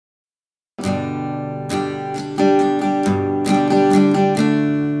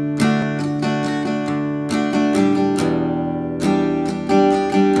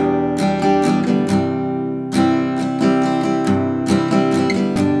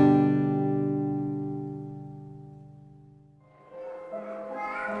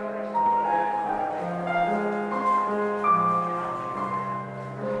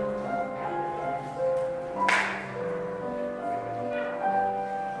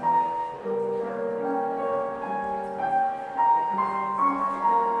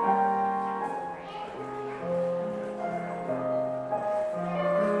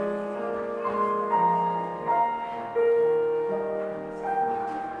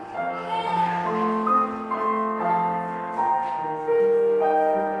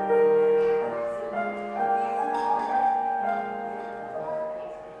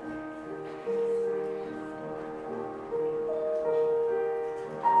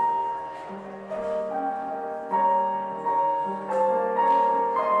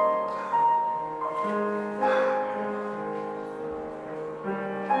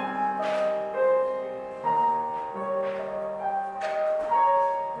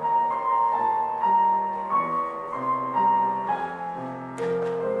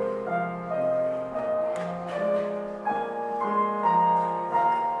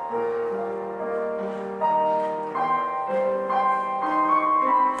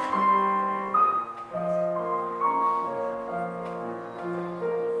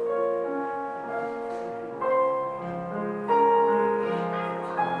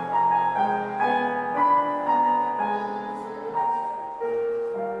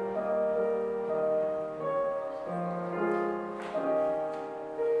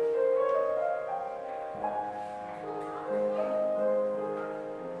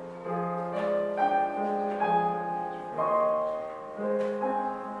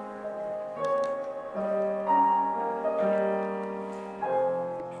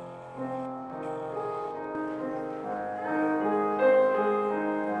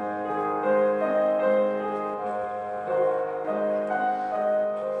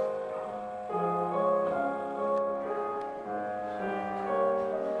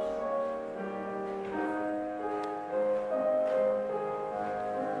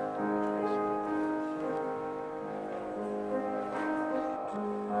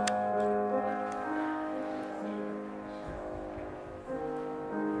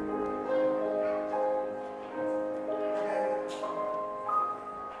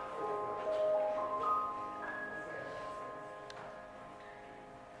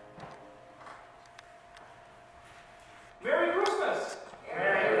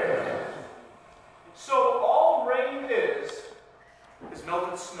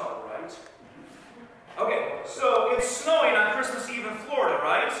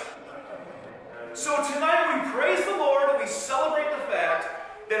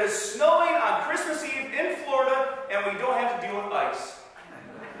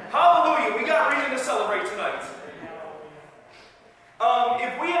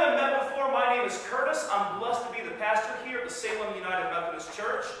name is Curtis. I'm blessed to be the pastor here at the Salem United Methodist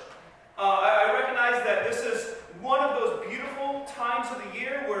Church. I recognize that this is one of those beautiful times of the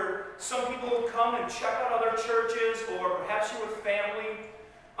year where some people come and check out other churches, or perhaps you're with family.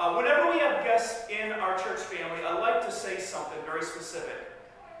 Whenever we have guests in our church family, I like to say something very specific.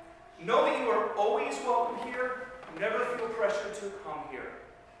 Know that you are always welcome here. Never feel pressure to come here.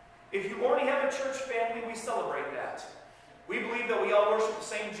 If you already have a church family, we celebrate that. We believe that we all worship the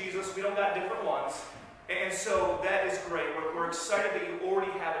same Jesus. We don't got different ones. And so that is great. We're excited that you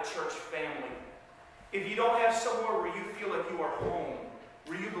already have a church family. If you don't have somewhere where you feel like you are home,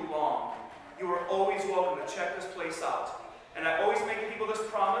 where you belong, you are always welcome to check this place out. And I always make people this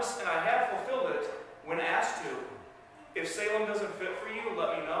promise, and I have fulfilled it when asked to. If Salem doesn't fit for you,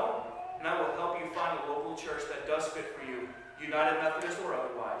 let me know, and I will help you find a local church that does fit for you, United Methodist or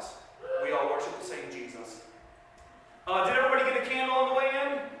otherwise. We all worship the same Jesus. Did everybody get a candle on the way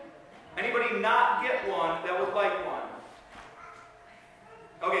in? Anybody not get one that would like one?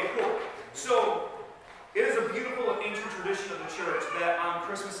 Okay, cool. So, it is a beautiful and ancient tradition of the church that on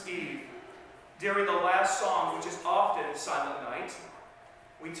Christmas Eve, during the last song, which is often Silent Night,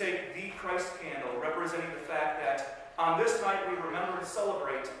 we take the Christ candle, representing the fact that on this night we remember and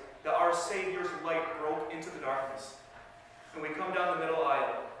celebrate that our Savior's light broke into the darkness. And we come down the middle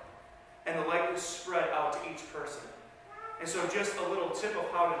aisle, and the light is spread out to each person. And so just a little tip of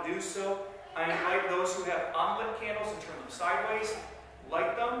how to do so, I invite those who have unlit candles to turn them sideways,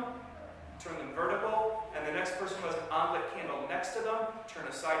 light them, turn them vertical, and the next person who has an unlit candle next to them, turn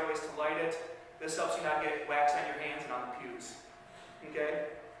it sideways to light it. This helps you not get wax on your hands and on the pews. Okay?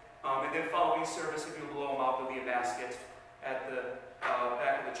 And then following service, if you blow them out, there'll be a basket at the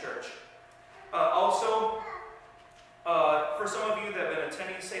back of the church. Also, for some of you that have been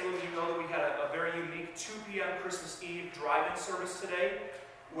attending Salem, you know that we had a very unique 2 p.m. Christmas Eve drive-in service today,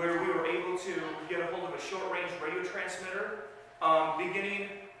 where we were able to get a hold of a short-range radio transmitter. Beginning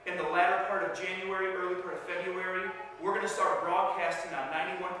in the latter part of January, early part of February, we're going to start broadcasting on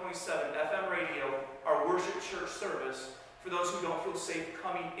 91.7 FM radio, our worship church service, for those who don't feel safe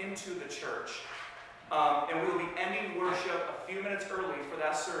coming into the church. And we will be ending worship a few minutes early for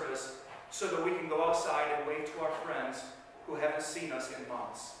that service, so that we can go outside and wave to our friends who haven't seen us in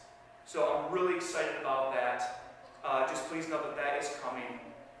months. So I'm really excited about that. Just please know that that is coming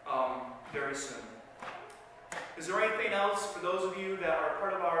very soon. Is there anything else for those of you that are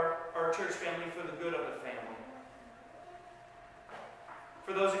part of our church family for the good of the family?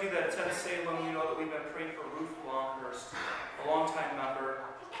 For those of you that attend Salem, you know that we've been praying for Ruth Longhurst, a longtime member.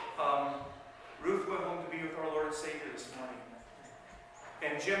 Ruth went home to be with our Lord and Savior this morning.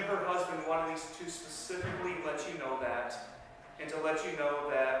 And Jim, her husband, wanted these to specifically let you know that, and to let you know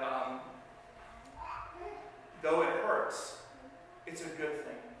that though it hurts, it's a good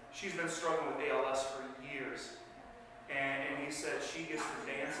thing. She's been struggling with ALS for years. And he said she gets to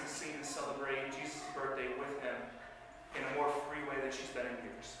dance and sing and celebrate Jesus' birthday with him in a more free way than she's been in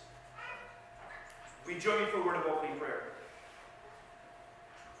years. Will you join me for a word of opening prayer?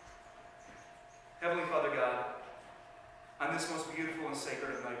 Heavenly Father God, on this most beautiful and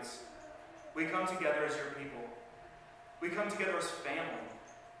sacred of nights, we come together as your people. We come together as family.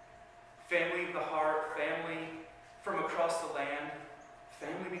 Family of the heart, family from across the land,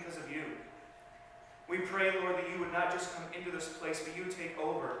 family because of you. We pray, Lord, that you would not just come into this place, but you take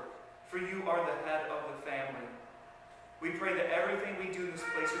over, for you are the head of the family. We pray that everything we do in this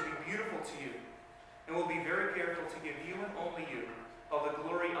place would be beautiful to you, and we'll be very careful to give you and only you all the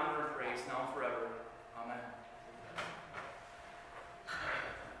glory, honor, and praise, now and forever. Amen.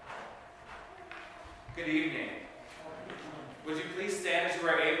 Good evening. Would you please stand as you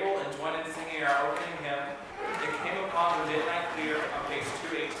are able and join in singing our opening hymn, It Came Upon the Midnight Clear, on page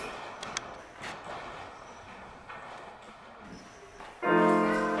 218. Oh,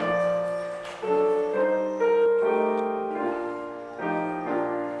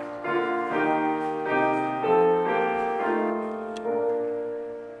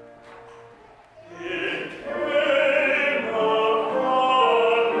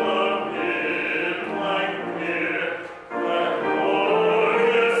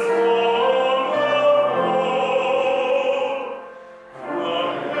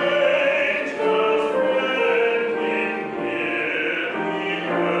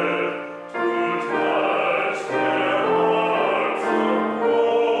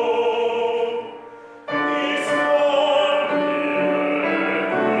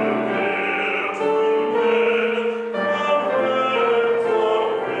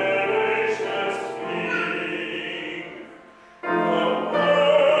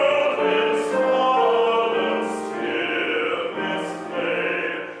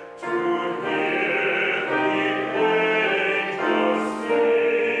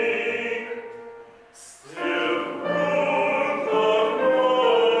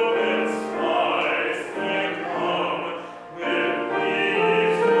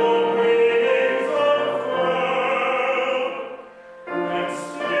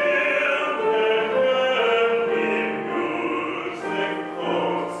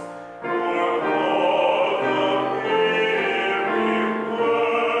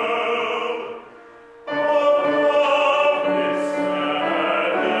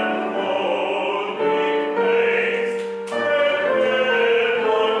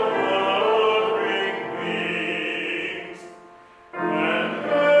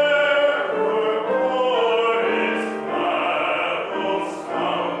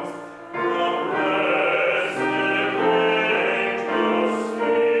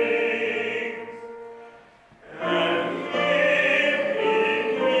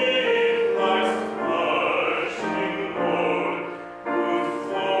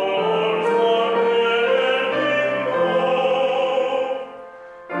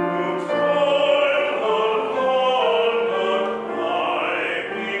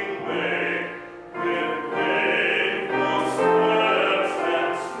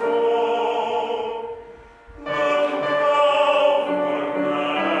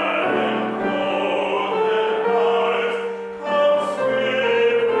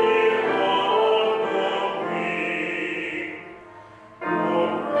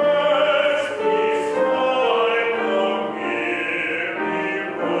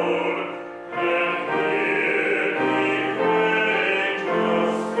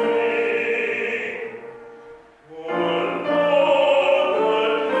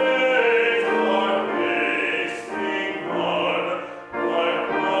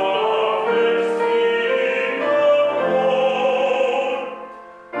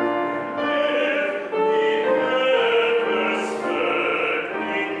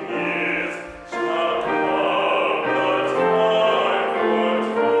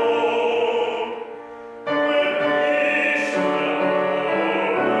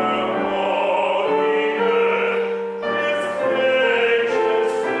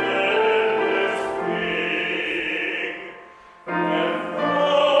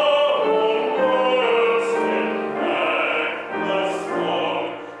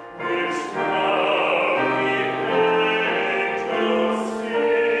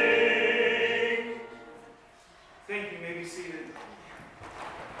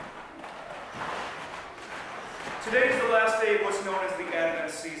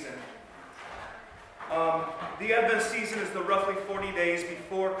 The Advent season is the roughly 40 days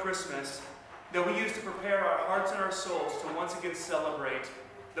before Christmas that we use to prepare our hearts and our souls to once again celebrate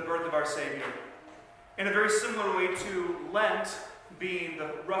the birth of our Savior. In a very similar way to Lent being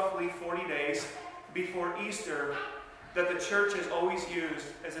the roughly 40 days before Easter, that the church has always used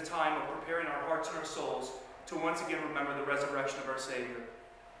as a time of preparing our hearts and our souls to once again remember the resurrection of our Savior.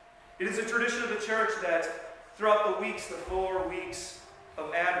 It is a tradition of the church that throughout the weeks, the 4 weeks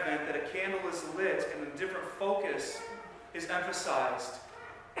of Advent, that a candle is lit and a different focus is emphasized.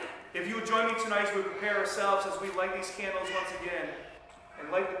 If you would join me tonight as we prepare ourselves, as we light these candles once again,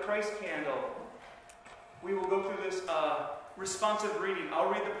 and light the Christ candle, we will go through this responsive reading. I'll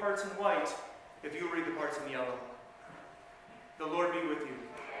read the parts in white, if you read the parts in yellow. The Lord be with you.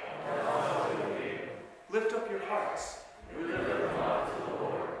 And also with you. Lift up your hearts. We lift them up to the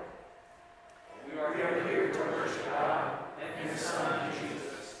Lord. We are here to worship God and His Son,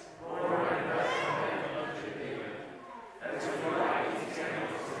 Jesus, born in Bethlehem of Judea. As we light these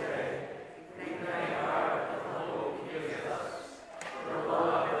candles today, we thank God for the hope He gives us, for the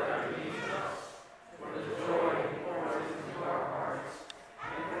love that redeems us, for the joy He pours into our hearts,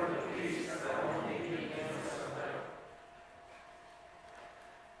 and for the peace that only He can supply.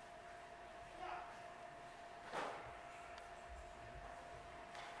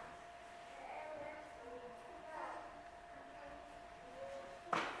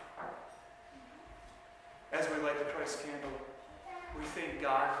 As we light the Christ candle, we thank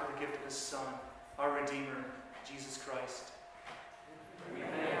God for the gift of His Son, our Redeemer, Jesus Christ. We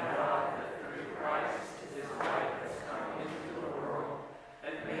thank God that through Christ His light has come into the world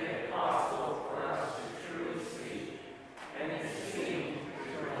and made it possible for us to truly see, and in seeing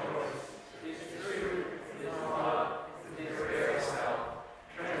to rejoice. His truth, His love, His very self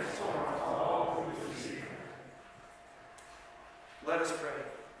transform all who see Him. Let us pray.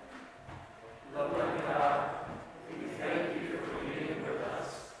 Loving God, we thank you for being with us,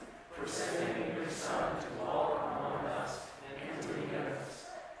 for sending your Son to walk among us and to lead us.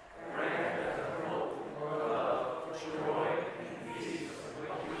 Grant that the hope, love, joy, and peace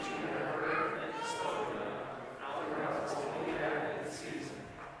of which you have heard and spoken of throughout this holy Advent season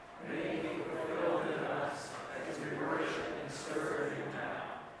may be fulfilled in us as we worship and serve you now,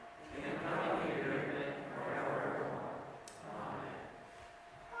 in the coming year and forevermore. Amen.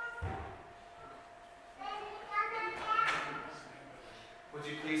 Would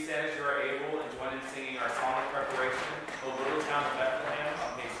you please stand as you are able and join in singing our song of preparation, O Little Town of Bethlehem,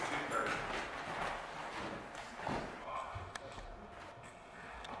 on page 230.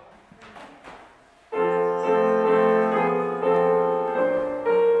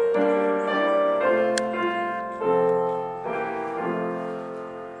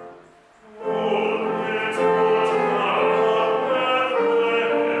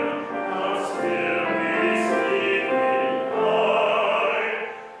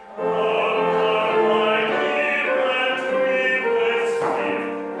 With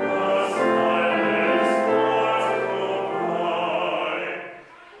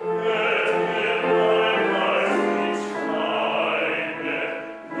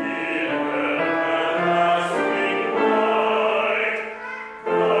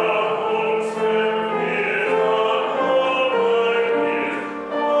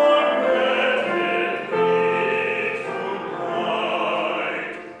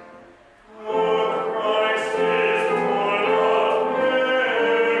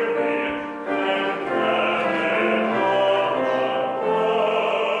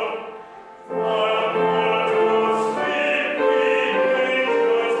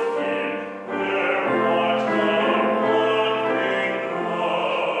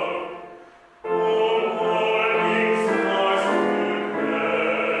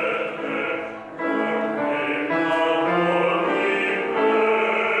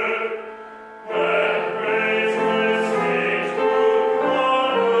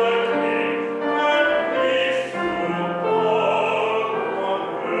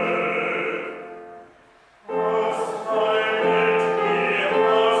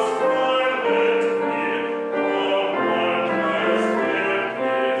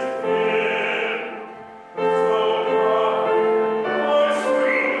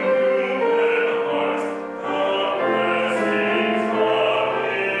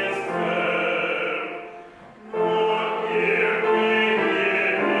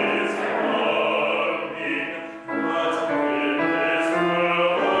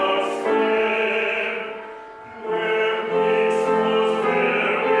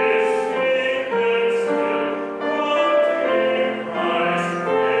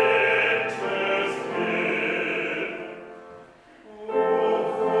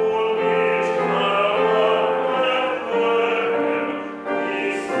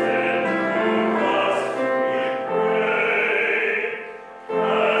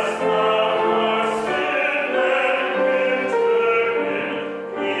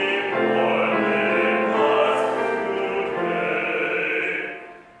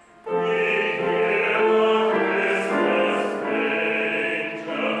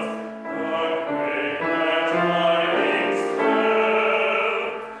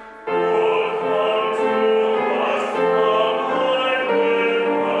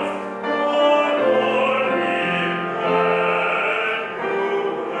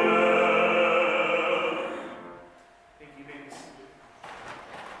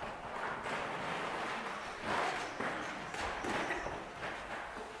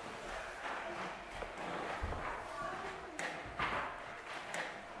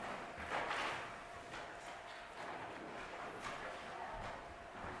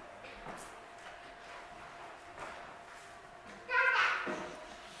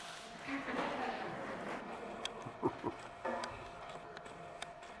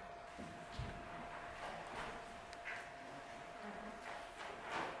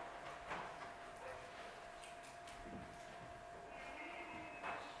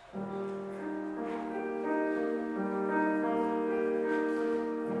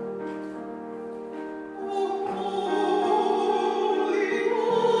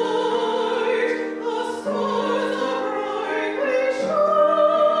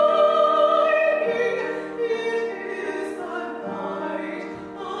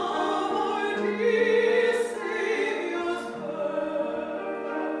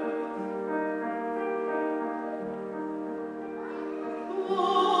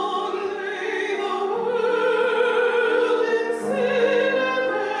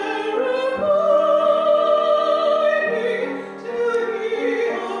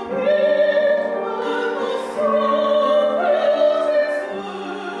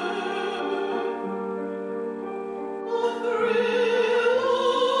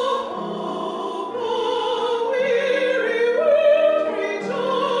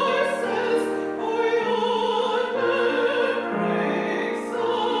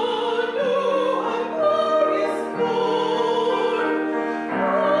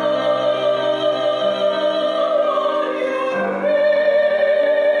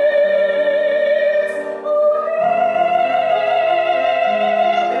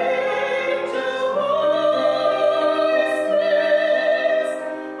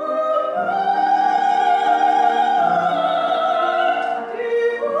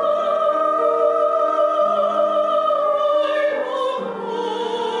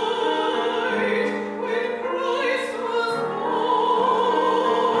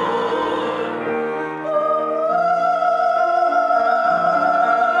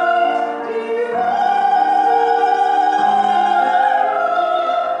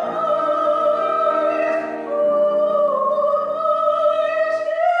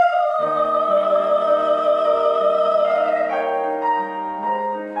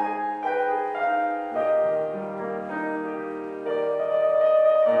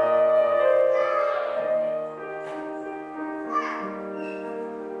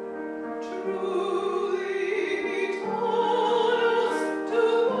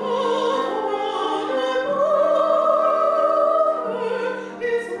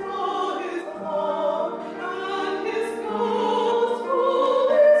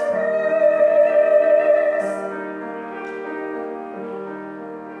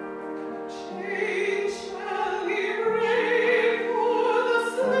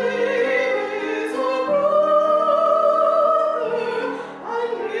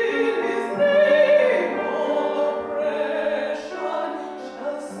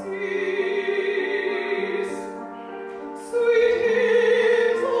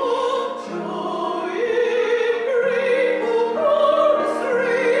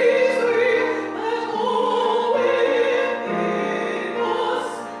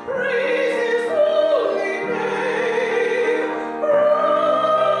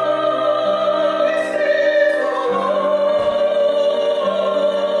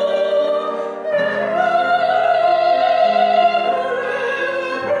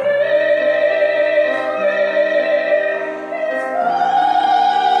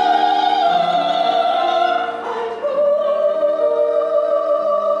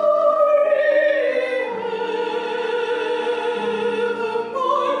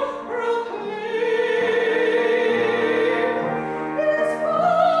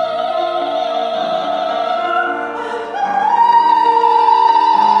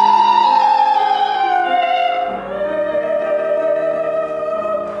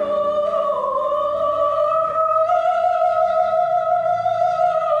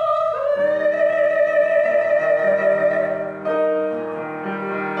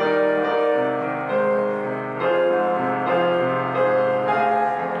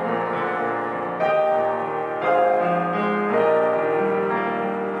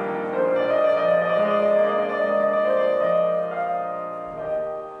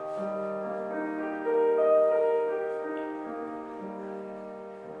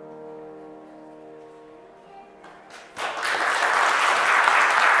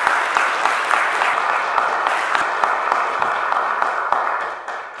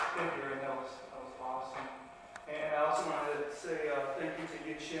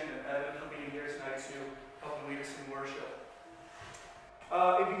musician, and Evan for being here tonight to help lead us in worship.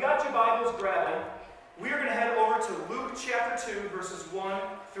 If you got your Bibles, grab them. We are going to head over to Luke chapter 2, verses 1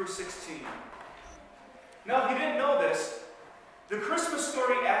 through 16. Now, if you didn't know this, the Christmas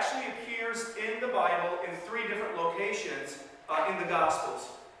story actually appears in the Bible in 3 different locations in the Gospels.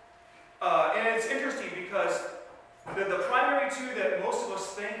 And it's interesting because the primary 2 that most of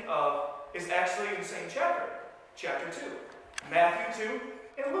us think of is actually in the same chapter, chapter 2. Matthew 2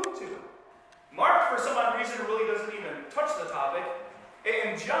 and Luke 2. Mark, for some odd reason, really doesn't even touch the topic.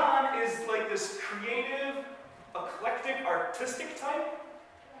 And John is like this creative, eclectic, artistic type.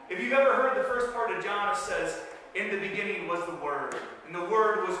 If you've ever heard the first part of John, it says, "In the beginning was the Word, and the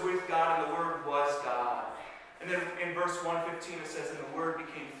Word was with God, and the Word was God." And then in verse 1:15 it says, "And the Word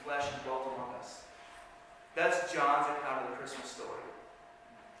became flesh and dwelt among us." That's John's account of the Christmas story.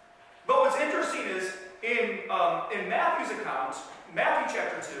 But what's interesting is, in Matthew's account, Matthew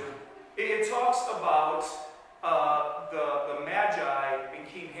chapter 2, it talks about the Magi and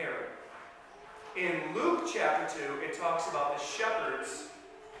King Herod. In Luke chapter 2, it talks about the shepherds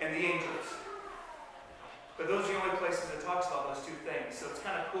and the angels. But those are the only places it talks about those 2 things. So it's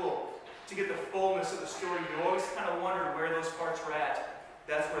kind of cool to get the fullness of the story. You always kind of wonder where those parts are at.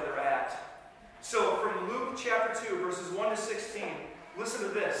 That's where they're at. So from Luke chapter 2, verses 1 to 16, listen to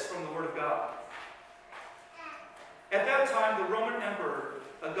this from the Word of God. At that time, the Roman Emperor,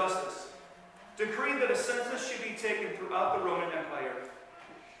 Augustus, decreed that a census should be taken throughout the Roman Empire.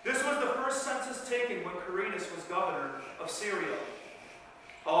 This was the first census taken when Quirinius was governor of Syria.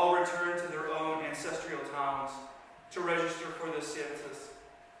 All returned to their own ancestral towns to register for the census.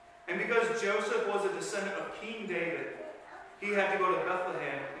 And because Joseph was a descendant of King David, he had to go to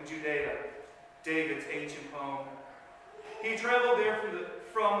Bethlehem in Judea, David's ancient home. He traveled there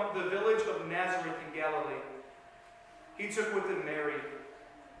from the village of Nazareth in Galilee. He took with him Mary,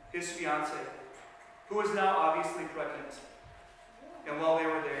 his fiancée, who was now obviously pregnant. And while they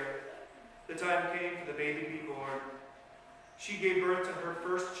were there, the time came for the baby to be born. She gave birth to her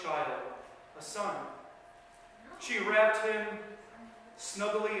first child, a son. She wrapped him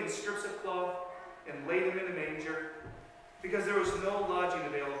snugly in strips of cloth and laid him in a manger because there was no lodging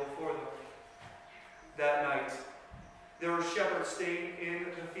available for them. That night, there were shepherds staying in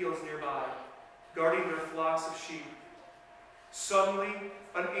the fields nearby, guarding their flocks of sheep. Suddenly,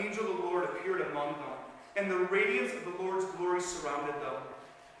 an angel of the Lord appeared among them, and the radiance of the Lord's glory surrounded them.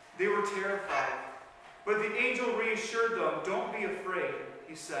 They were terrified, but the angel reassured them. "Don't be afraid,"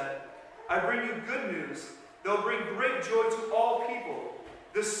 he said. "I bring you good news. They'll bring great joy to all people.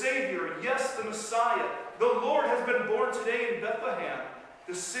 The Savior, yes, the Messiah, the Lord, has been born today in Bethlehem,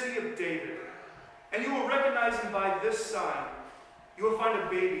 the city of David. And you will recognize him by this sign. You will find a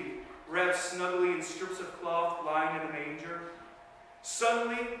baby wrapped snugly in strips of cloth, lying in a manger."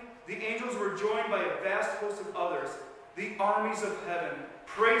 Suddenly, the angels were joined by a vast host of others, the armies of heaven,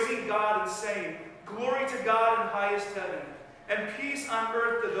 praising God and saying, "Glory to God in highest heaven, and peace on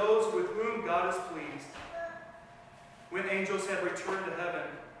earth to those with whom God is pleased." When angels had returned to heaven,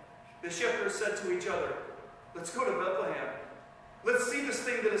 the shepherds said to each other, "Let's go to Bethlehem. Let's see this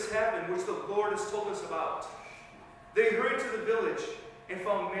thing that has happened, which the Lord has told us about." They hurried to the village and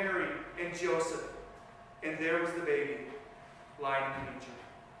found Mary and Joseph, and there was the baby, lying in the manger.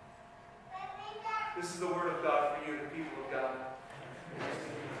 This is the word of God for you, the people of God.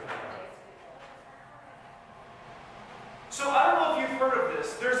 So I don't know if you've heard of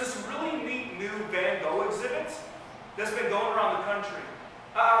this. There's this really neat new Van Gogh exhibit that's been going around the country.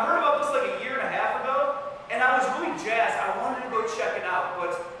 I heard about this like a year and a half ago, and I was really jazzed. I wanted to go check it out,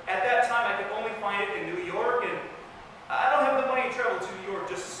 but at that time I could only find it in New York, and I don't have the money to travel to New York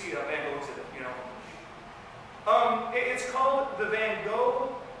just to see a Van Gogh exhibit, you know. It's called the Van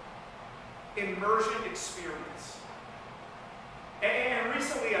Gogh Immersion Experience. And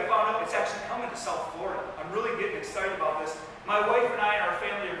recently I found out it's actually coming to South Florida. I'm really getting excited about this. My wife and I and our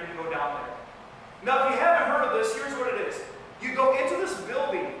family are going to go down there. Now, if you haven't heard of this, here's what it is. You go into this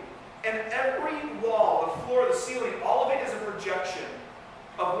building, and every wall, the floor, the ceiling, all of it is a projection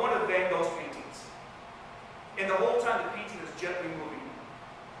of one of Van Gogh's paintings. And the whole time the painting is gently moving.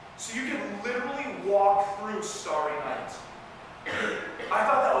 So you can literally walk through Starry Night. I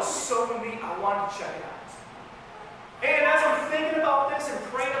thought that was so neat, I wanted to check it out. And as I'm thinking about this and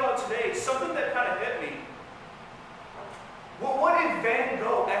praying about today, something that kind of hit me. Well, what if Van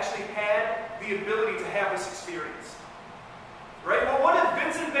Gogh actually had the ability to have this experience? Right? Well, what if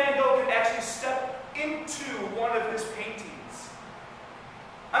Vincent Van Gogh could actually step into one of his paintings?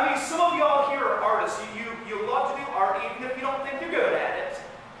 I mean, some of y'all here are artists. You love to do art, even if you don't think you're good at it.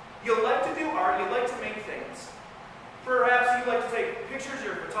 You like to do art, you like to make things. Perhaps you like to take pictures of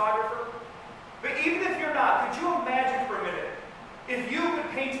your photographer? But even if you're not, could you imagine for a minute, if you could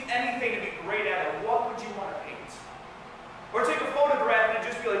paint anything to be great at it, what would you want to paint? Or take a photograph and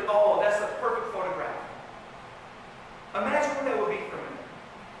just be like, oh, that's the perfect photograph. Imagine what that would be for a minute.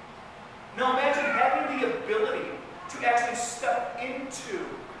 Now imagine having the ability to actually step into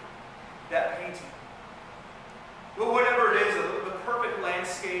that painting. Well, whatever it is, the perfect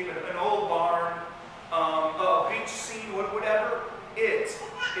landscape, an old barn, a beach scene, whatever it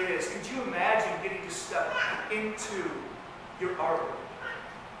is. Could you imagine getting to step into your artwork?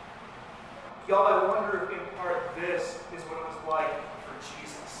 Y'all, I wonder if in part this is what it was like for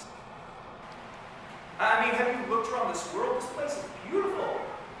Jesus. I mean, have you looked around this world? This place is beautiful.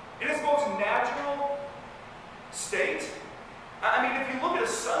 In its most natural state. I mean, if you look at a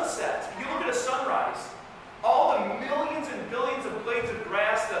sunset, if you look at a sunrise, all the millions and billions of blades of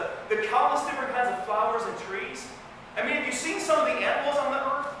grass, the countless different kinds of flowers and trees. I mean, have you seen some of the animals on the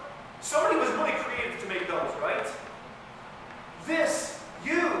earth? Somebody was really creative to make those, right?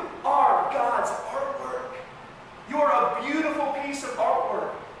 You are God's artwork. You are a beautiful piece of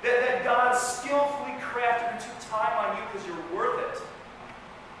artwork that God skillfully crafted and took time on you because you're worth it.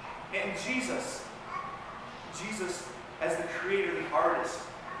 And Jesus, as the creator, the artist,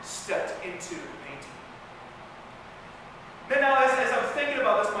 stepped into the painting. Then now, as I'm thinking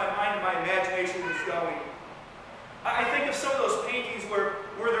about this, my mind and my imagination is going. I think of some of those paintings where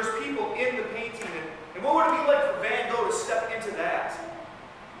there's people in the painting, and what would it be like for Van Gogh to step into that?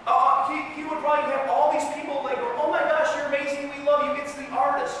 He would probably have all these people like, oh my gosh, you're amazing, we love you. It's the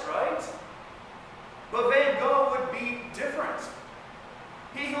artist, right? But Van Gogh would be different.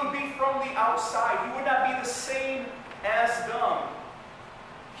 He would be from the outside. He would not be the same as them.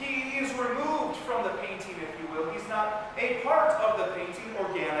 He is removed from the painting, if you will. He's not a part of the painting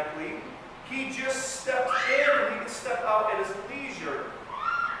organically. He just stepped in and he can step out at his leisure.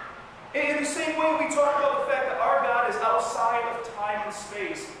 In the same way, we talk about the fact that our God is outside of time and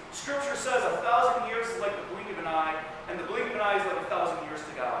space. Scripture says 1,000 years is like the blink of an eye, and the blink of an eye is like 1,000 years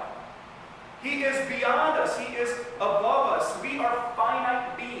to God. He is beyond us. He is above us. We are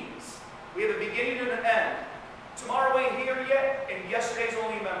finite beings. We have a beginning and an end. Tomorrow ain't here yet, and yesterday's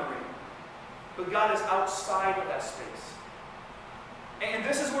only a memory. But God is outside of that space. And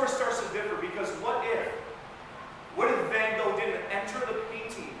this is where it starts to differ, because what if Van Gogh didn't enter the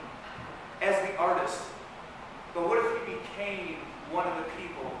painting as the artist, but what if he became one of the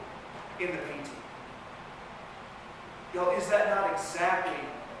people in the painting? Yo, is that not exactly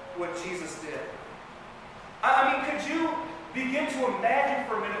what Jesus did? I mean, could you begin to imagine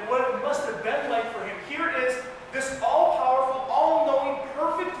for a minute what it must have been like for him? Here is this all-powerful, all-knowing,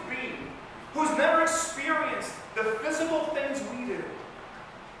 perfect being who's never experienced the physical things we do.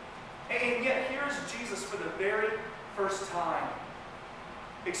 And yet here's Jesus for the very first time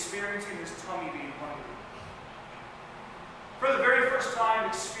experiencing his tummy being hungry. For the very first time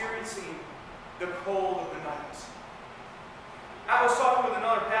experiencing the cold of the night. I was talking with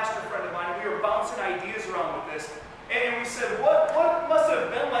another pastor friend of mine, and we were bouncing ideas around with this. And we said, what must have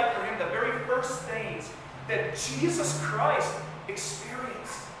been like for him the very first things that Jesus Christ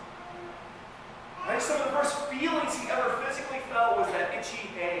experienced? Right? Some of the first feelings he ever physically felt was that itchy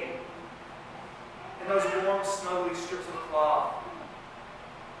hay and those warm, snuggly strips of cloth.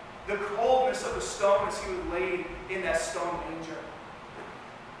 The coldness of the stone as he was laid in that stone manger.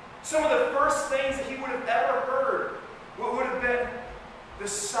 Some of the first things that he would have ever heard would have been the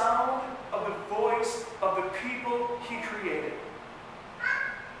sound of the voice of the people he created.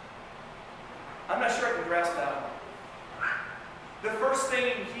 I'm not sure I can grasp that one. The first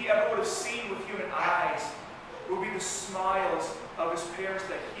thing he ever would have seen with human eyes would be the smiles of his parents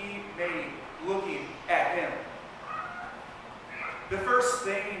that he made looking at him. The first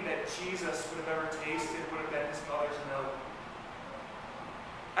thing that Jesus would have ever tasted would have been his mother's milk.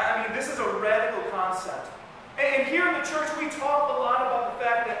 I mean, this is a radical concept. And here in the church, we talk a lot about the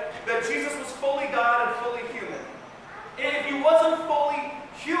fact that Jesus was fully God and fully human. And if he wasn't fully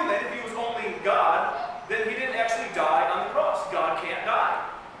human, if he was only God, then he didn't actually die on the cross. God can't die.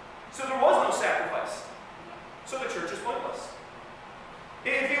 So there was no sacrifice. So the church is pointless.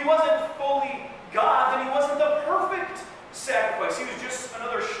 If he wasn't fully God, then he wasn't the perfect sacrifice. He was just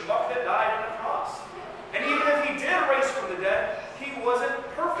another schmuck that died on the cross. And even if he did rise from the dead, he wasn't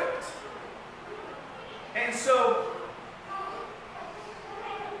perfect. And so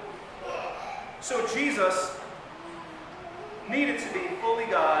Jesus needed to be fully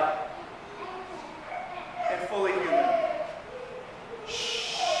God and fully human.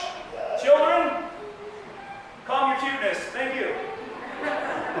 Shh. Children, calm your cuteness. Thank you.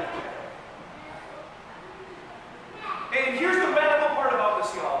 And here's the radical part about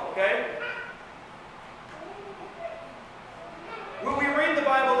this, y'all.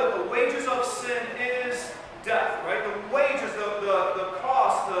 sin is death, right? The wages, the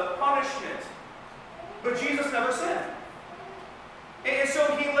cost, the punishment. But Jesus never sinned. And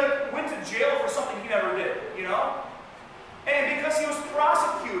so he went to jail for something he never did, you know? And because he was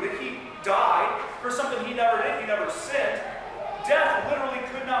prosecuted, he died for something he never did, he never sinned. Death literally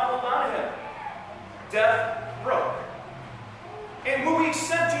could not hold on to him. Death broke. And when we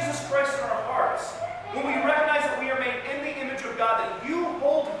accept Jesus Christ in our hearts, when we recognize that we are made in the image of God, that you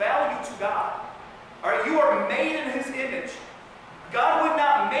hold value to God, all right, you are made in his image. God would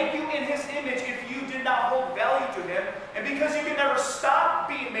not make you in his image if you did not hold value to him. And because you can never stop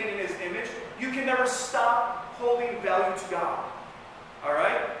being made in his image, you can never stop holding value to God. All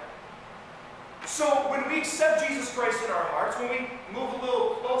right? So when we accept Jesus Christ in our hearts, when we move a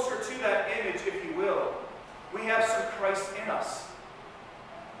little closer to that image, if you will, we have some Christ in us.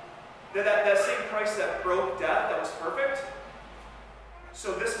 That same Christ that broke death, that was perfect.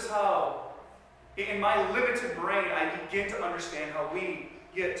 So this is how, in my limited brain, I begin to understand how we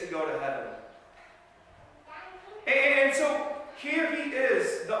get to go to heaven. And so here he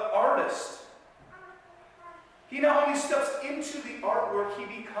is, the artist. He not only steps into the artwork,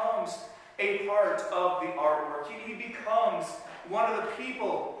 he becomes a part of the artwork. He becomes one of the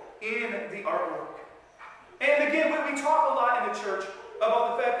people in the artwork. And again, we talk a lot in the church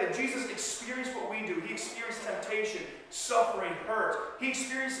about the fact that Jesus experienced what we do. He experienced temptation, suffering, hurt. He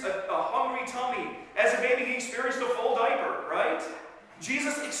experienced a hungry tummy. As a baby, he experienced a full diaper, right?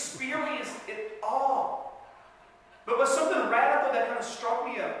 Jesus experienced it all. But something radical that kind of struck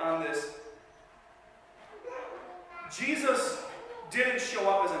me on this, Jesus didn't show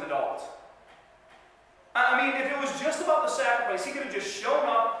up as an adult. I mean, if it was just about the sacrifice, he could have just shown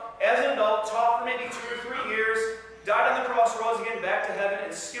up as an adult, taught for maybe 2 or 3 years, died on the cross, rose again, back to heaven,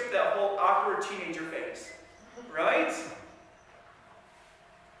 and skipped that whole awkward teenager phase. Right?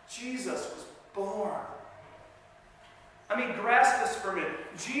 Jesus was born. I mean, grasp this for a minute.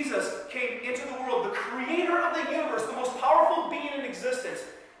 Jesus came into the world, the creator of the universe, the most powerful being in existence,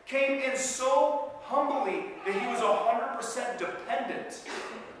 came in so humbly that he was 100% dependent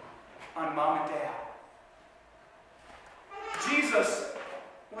on mom and dad. Jesus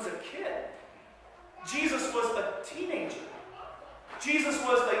was a kid. Jesus was a teenager. Jesus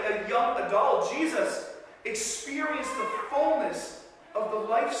was a young adult. Jesus experienced the fullness of the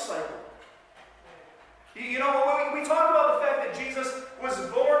life cycle. You know, we talk about the fact that Jesus was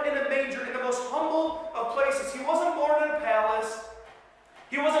born in a manger, in the most humble of places. He wasn't born in a palace.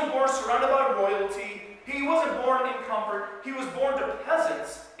 He wasn't born surrounded by royalty. He wasn't born in comfort. He was born to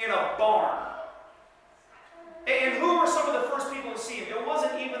peasants in a barn. And who were some of the first people to see him? It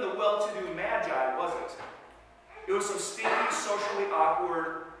wasn't even the well-to-do magi, was it? It was some stinky, socially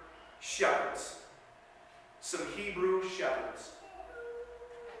awkward shepherds. Some Hebrew shepherds.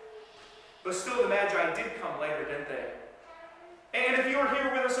 But still, the Magi did come later, didn't they? And if you were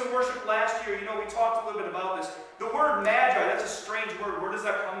here with us in worship last year, you know, we talked a little bit about this. The word Magi, that's a strange word. Where does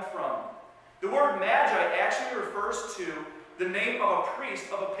that come from? The word Magi actually refers to the name of a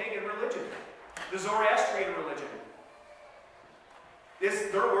priest of a pagan religion, the Zoroastrian religion.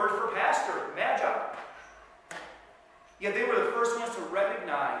 It's their word for pastor, Magi. Yet they were the first ones to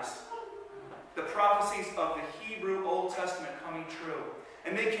recognize the prophecies of the Hebrew Old Testament coming true.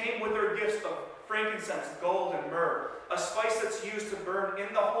 And they came with their gifts of frankincense, gold, and myrrh, a spice that's used to burn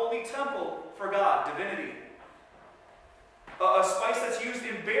in the holy temple for God, divinity. A spice that's used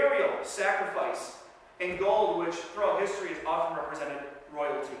in burial, sacrifice, and gold, which throughout history has often represented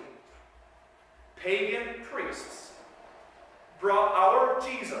royalty. Pagan priests brought our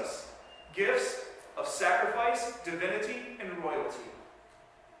Jesus gifts of sacrifice, divinity, and royalty.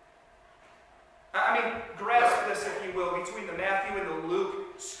 I mean, grasp this, if you will, between the Matthew and the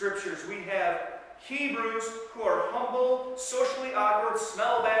Luke scriptures. We have Hebrews who are humble, socially awkward,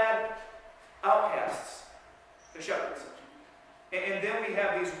 smell bad, outcasts, the shepherds. And then we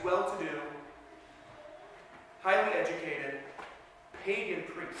have these well-to-do, highly educated, pagan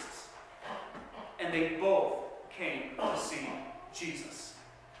priests. And they both came to see Jesus.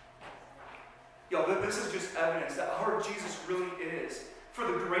 Yo, this is just evidence that our Jesus really is for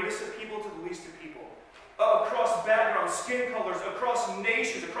the greatest of people to the least of people. Across backgrounds, skin colors, across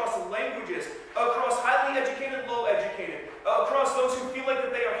nations, across languages, across highly educated, low educated, across those who feel like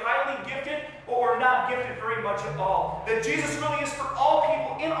that they are highly gifted or not gifted very much at all. That Jesus really is for all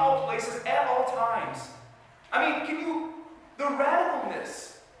people, in all places, at all times. I mean, the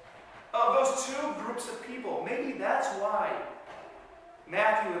radicalness of those two groups of people, maybe that's why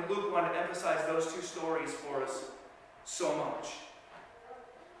Matthew and Luke wanted to emphasize those two stories for us so much.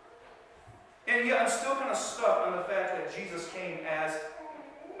 And yet I'm still kind of stuck on the fact that Jesus came as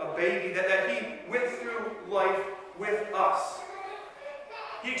a baby, that he went through life with us.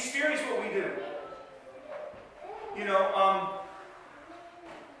 He experienced what we do. You know,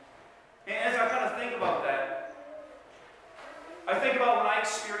 and as I kind of think about that, I think about when I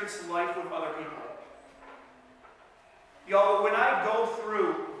experience life with other people. Y'all, when I go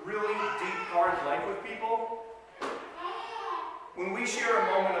through really deep, hard life with people, when we share a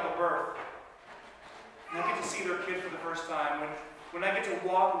moment of a birth, and I get to see their kid for the first time, when I get to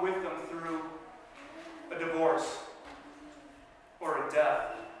walk with them through a divorce, or a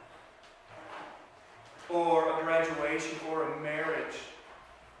death, or a graduation, or a marriage,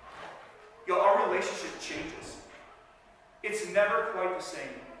 y'all, our relationship changes. It's never quite the same.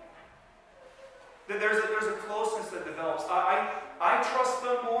 There's a closeness that develops. I trust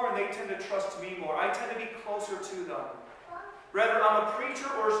them more, and they tend to trust me more. I tend to be closer to them. Whether I'm a preacher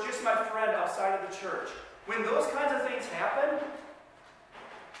or it's just my friend outside of the church. When those kinds of things happen,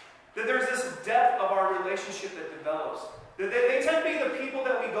 that there's this depth of our relationship that develops. They tend to be the people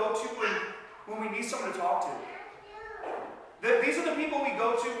that we go to when we need someone to talk to. These are the people we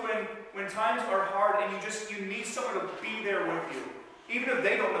go to when times are hard and you need someone to be there with you, even if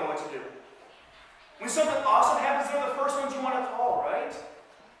they don't know what to do. When something awesome happens, they're the first ones you want to call, right?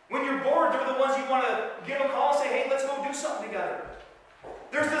 When you're bored, they're the ones you want to give a call and say, hey, let's go do something together.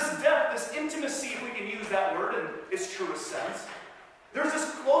 There's this depth, this intimacy, if we can use that word in its truest sense. There's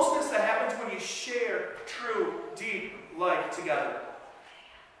this closeness that happens when you share true, deep life together.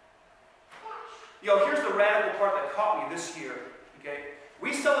 Yo, here's the radical part that caught me this year. Okay?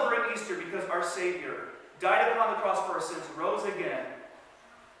 We celebrate Easter because our Savior died upon the cross for our sins, rose again,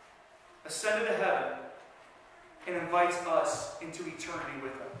 ascended to heaven, and invites us into eternity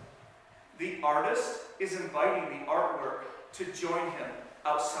with Him. The artist is inviting the artwork to join him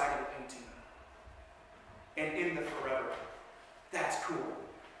outside of the painting and in the forever. That's cool.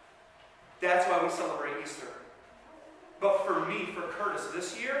 That's why we celebrate Easter. But for me, for Curtis,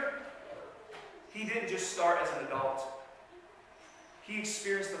 this year, he didn't just start as an adult. He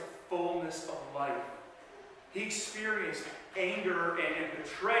experienced the fullness of life. He experienced anger and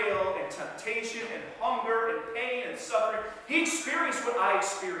betrayal and temptation and hunger and pain and suffering. He experienced what I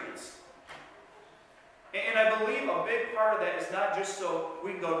experienced. And I believe a big part of that is not just so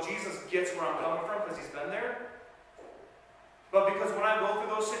we can go, Jesus gets where I'm coming from because he's been there. But because when I go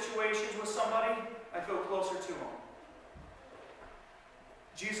through those situations with somebody, I feel closer to him.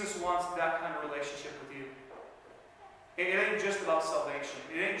 Jesus wants that kind of relationship with you. It ain't just about salvation.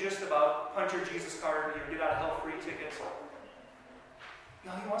 It ain't just about punch your Jesus card and your get out of hell free tickets.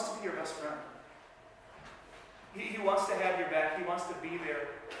 No, he wants to be your best friend. He wants to have your back. He wants to be there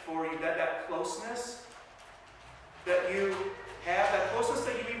for you. That closeness that you have, that closeness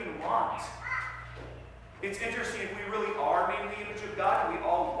that you even want. It's interesting, if we really are made in the image of God and we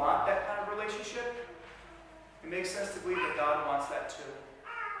all want that kind of relationship, it makes sense to believe that God wants that too.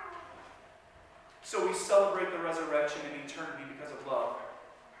 So we celebrate the resurrection and eternity because of love.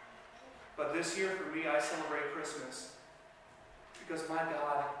 But this year for me, I celebrate Christmas because my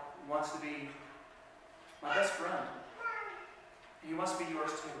God wants to be my best friend. And he wants to be yours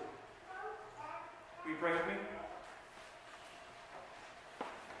too. Will you pray with me?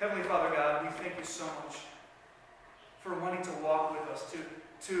 Heavenly Father God, we thank you so much for wanting to walk with us,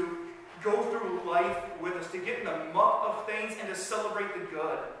 to go through life with us, to get in the muck of things and to celebrate the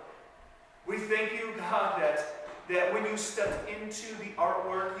good. We thank you, God, that when you stepped into the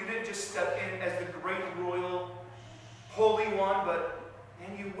artwork, you didn't just step in as the great royal holy one, but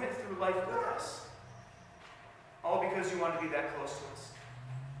man, you went through life with us. All because you wanted to be that close to us.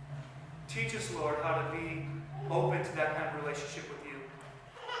 Teach us, Lord, how to be open to that kind of relationship with you.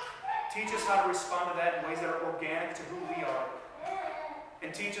 Teach us how to respond to that in ways that are organic to who we are.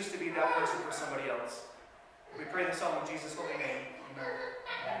 And teach us to be that person for somebody else. We pray this all in Jesus' holy name. Amen.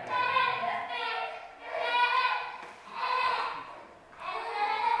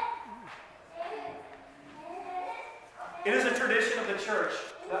 It is a tradition of the church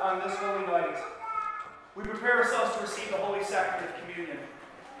that on this holy night, we prepare ourselves to receive the Holy Sacrament of Communion.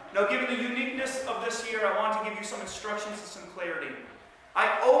 Now, given the uniqueness of this year, I want to give you some instructions and some clarity.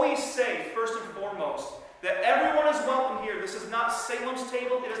 I always say, first and foremost, that everyone is welcome here. This is not Salem's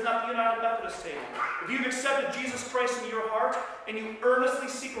table. It is not the United Methodist table. If you've accepted Jesus Christ in your heart and you earnestly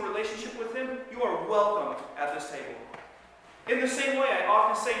seek a relationship with him, you are welcome at this table. In the same way, I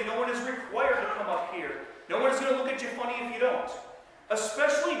often say no one is required to come up here. No one is going to look at you funny if you don't.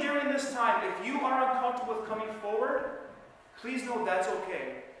 Especially during this time, if you are uncomfortable with coming forward, please know that's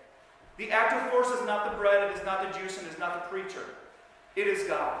okay. The active force is not the bread, it is not the juice, and it is not the preacher. It is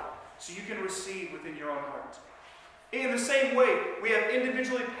God. So you can receive within your own heart. In the same way, we have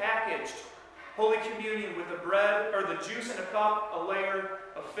individually packaged Holy Communion with the bread, or the juice in a cup, a layer,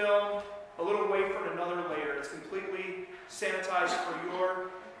 a film, a little wafer, and another layer. It's completely sanitized for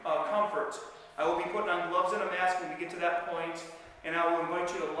your comfort. I will be putting on gloves and a mask when we get to that point, and I will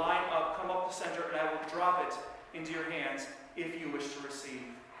invite you to line up, come up the center, and I will drop it into your hands if you wish to receive.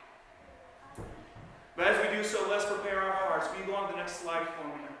 But as we do so, let's prepare our hearts. Will you go on to the next slide for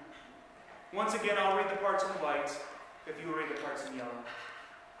me? Once again, I'll read the parts in white, if you will read the parts in yellow.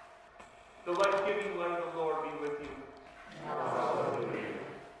 The life-giving light of the Lord be with you. Hallelujah.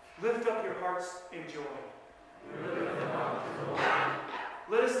 Lift up your hearts in joy. Lift them up to the Lord.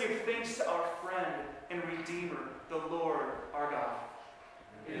 Let us give thanks to our friend and Redeemer, the Lord our God.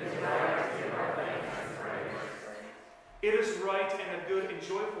 It is right to give our thanks and praise. It is right and a good and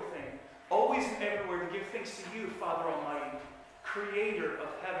joyful thing, always and everywhere, to give thanks to you, Father Almighty, Creator of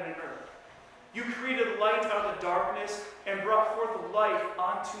heaven and earth. You created light out of the darkness and brought forth life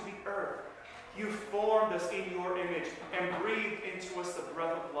onto the earth. You formed us in your image and breathed into us the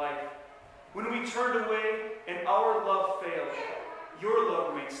breath of life. When we turned away and our love failed, your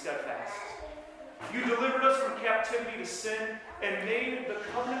love remained steadfast. You delivered us from captivity to sin and made the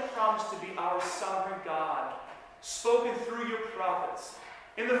covenant promise to be our sovereign God, spoken through your prophets.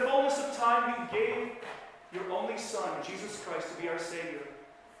 In the fullness of time, you gave your only Son, Jesus Christ, to be our Savior,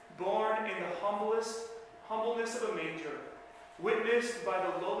 born in the humbleness of a manger, witnessed by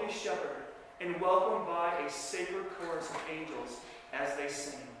the lowly shepherd, and welcomed by a sacred chorus of angels as they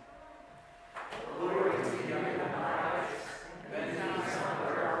sing. Glory to you in the highest, and peace on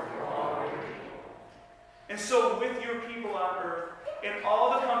earth for all your people. And so with your people on earth, in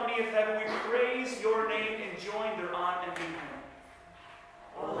all the company of heaven, we praise your name and join their on and in him.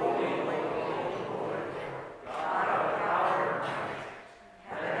 Holy, holy, holy, Lord, God of power and might,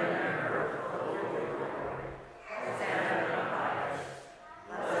 heaven and earth are full of your glory. Hosanna in the highest.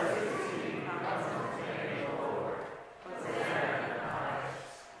 Blessed is he who comes in the name of the Lord. Hosanna in the highest.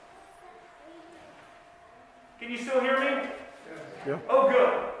 Can you still hear me? Yeah. Oh,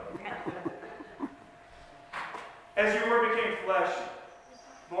 good. As your word became flesh,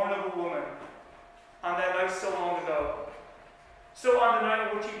 born of a woman, on that night so long ago, so on the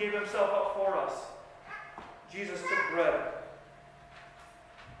night in which he gave himself up for us, Jesus took bread.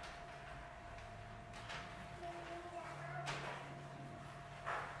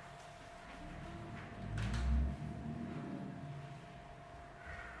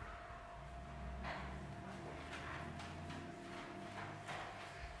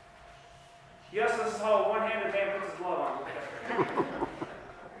 Yes, this is how a one-handed man puts his glove on.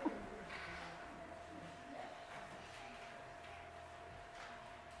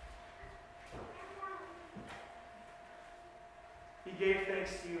 He gave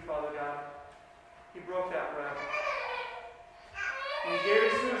thanks to you, Father God. He broke that bread. And he gave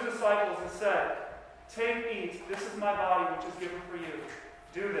it to his disciples and said, "Take, eat. This is my body, which is given for you.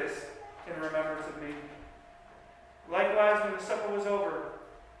 Do this in remembrance of me." Likewise, when the supper was over,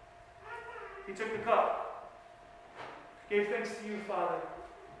 he took the cup, gave thanks to you, Father,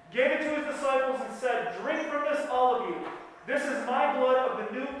 gave it to his disciples and said, "Drink from this, all of you. This is my blood of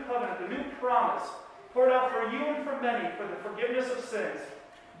the new covenant, the new promise, poured out for you and for many for the forgiveness of sins.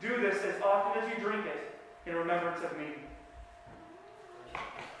 Do this as often as you drink it in remembrance of me."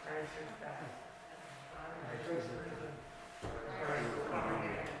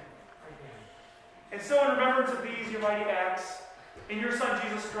 And so in remembrance of these, your mighty acts, in your Son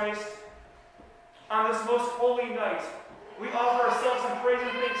Jesus Christ, on this most holy night, we offer ourselves in praise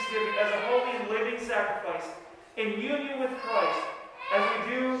and thanksgiving as a holy and living sacrifice in union with Christ, as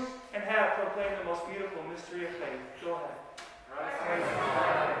we do and have proclaimed the most beautiful mystery of faith. Go ahead.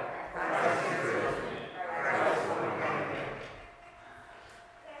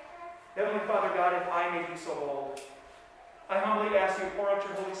 Heavenly Father God, if I may be so bold, I humbly ask you to pour out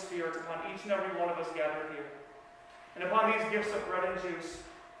your Holy Spirit upon each and every one of us gathered here, and upon these gifts of bread and juice.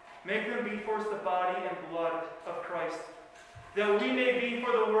 Make them be for us the body and blood of Christ, that we may be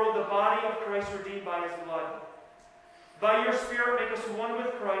for the world the body of Christ redeemed by his blood. By your Spirit, make us one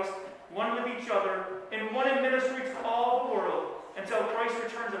with Christ, one with each other, and one in ministry to all the world, until Christ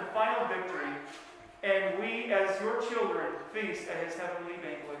returns in final victory, and we, as your children, feast at his heavenly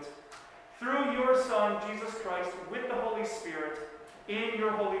banquet. Through your Son, Jesus Christ, with the Holy Spirit, in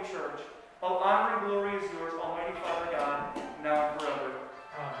your holy church, all honor and glory is yours, Almighty Father God, now and forever.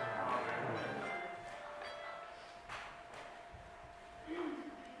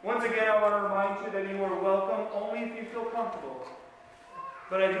 Once again, I want to remind you that you are welcome only if you feel comfortable.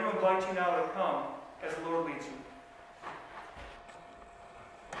 But I do invite you now to come as the Lord leads you.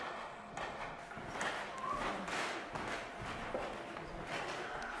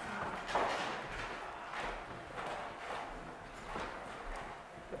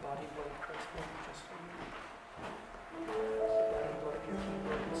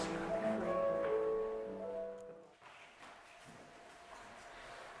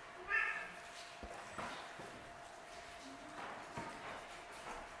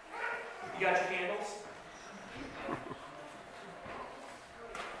 got your candles?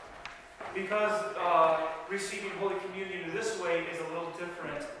 Because receiving Holy Communion in this way is a little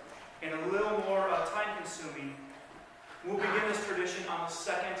different and a little more time-consuming, we'll begin this tradition on the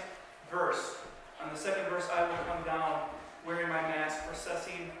second verse. On the second verse, I will come down wearing my mask,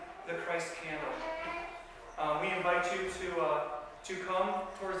 processing the Christ candle. We invite you to come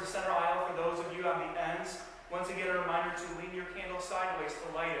towards the center aisle for those of you on the ends. Once again, a reminder to lean your candle sideways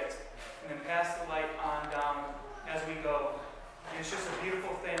to light it, and then pass the light on down as we go. And it's just a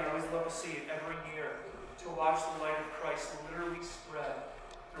beautiful thing. I always love to see it every year, to watch the light of Christ literally spread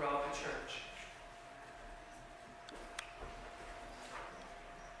throughout the church.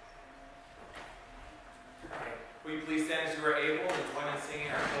 Okay. Will you please stand as you are able and join in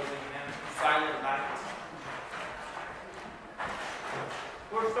singing our closing hymn, Silent Night?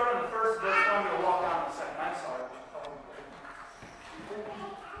 We're starting the first verse, I'm going to walk down the second. I'm sorry.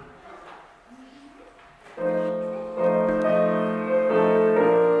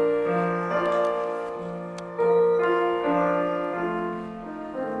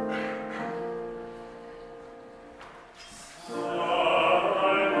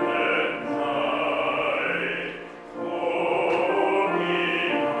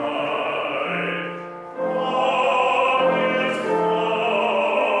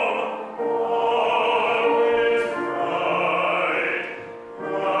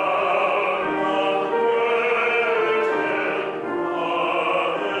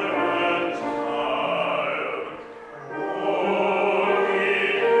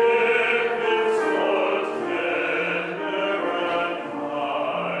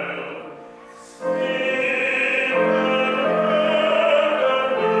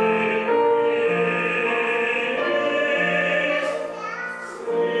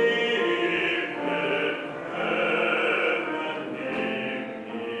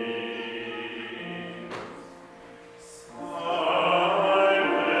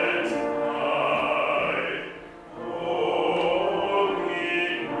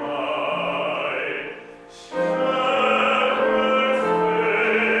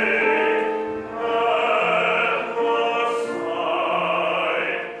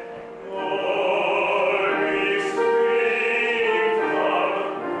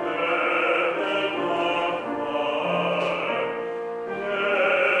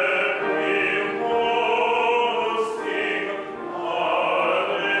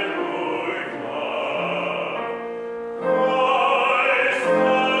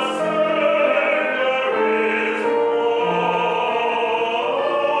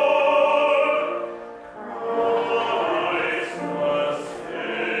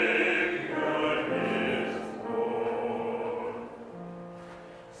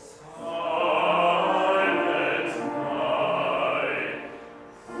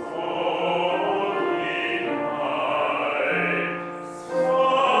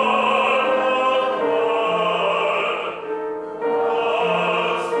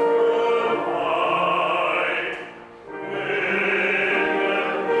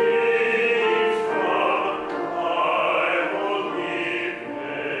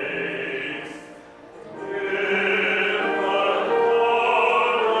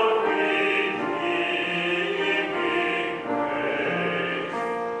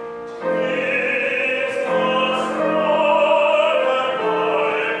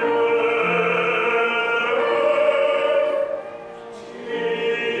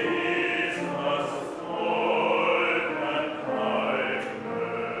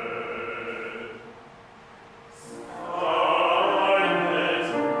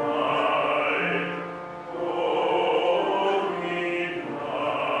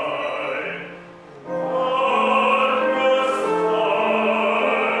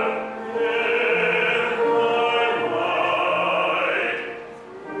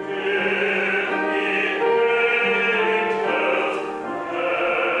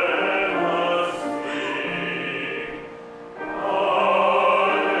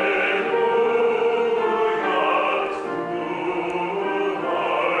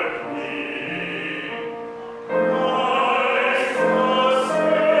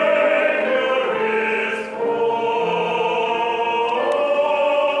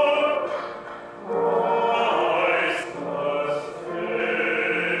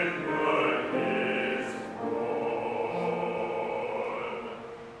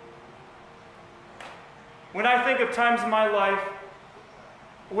 When I think of times in my life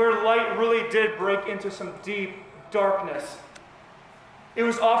where light really did break into some deep darkness, it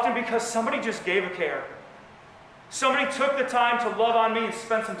was often because somebody just gave a care. Somebody took the time to love on me and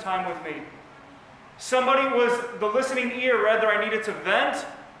spend some time with me. Somebody was the listening ear, whether I needed to vent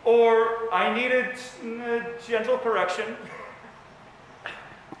or I needed gentle correction.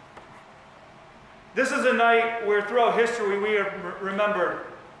 This is a night where throughout history we have remembered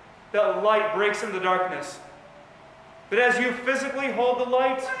that light breaks into darkness. But as you physically hold the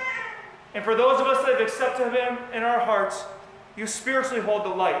light, and for those of us that have accepted Him in our hearts, you spiritually hold the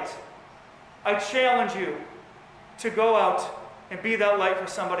light. I challenge you to go out and be that light for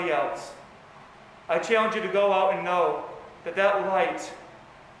somebody else. I challenge you to go out and know that that light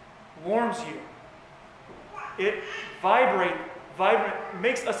warms you. It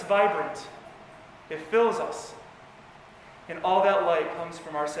makes us vibrant. It fills us. And all that light comes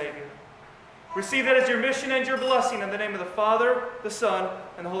from our Savior. Receive that as your mission and your blessing in the name of the Father, the Son,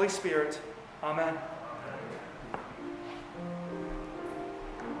 and the Holy Spirit. Amen.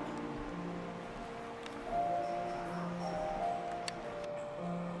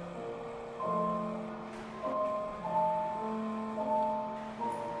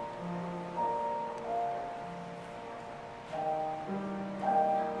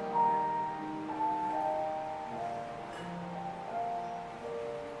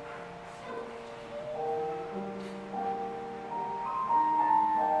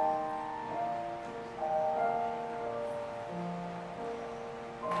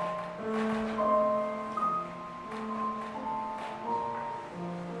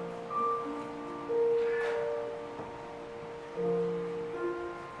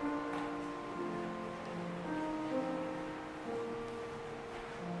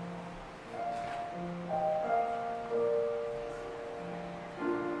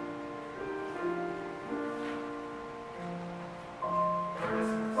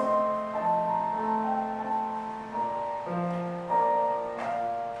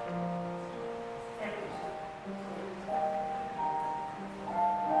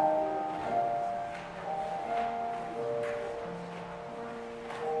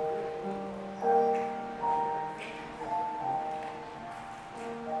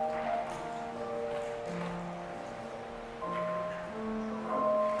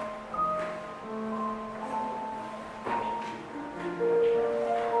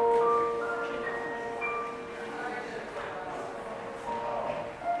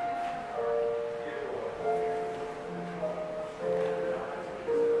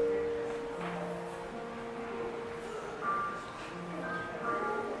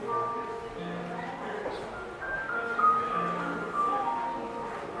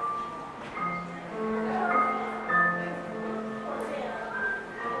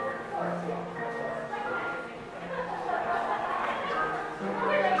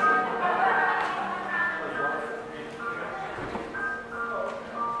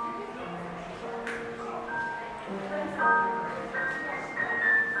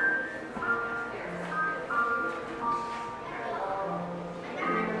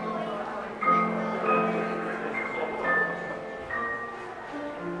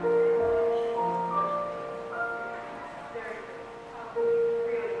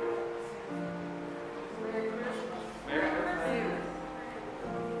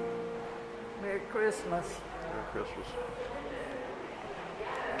 Merry Christmas. Merry Christmas.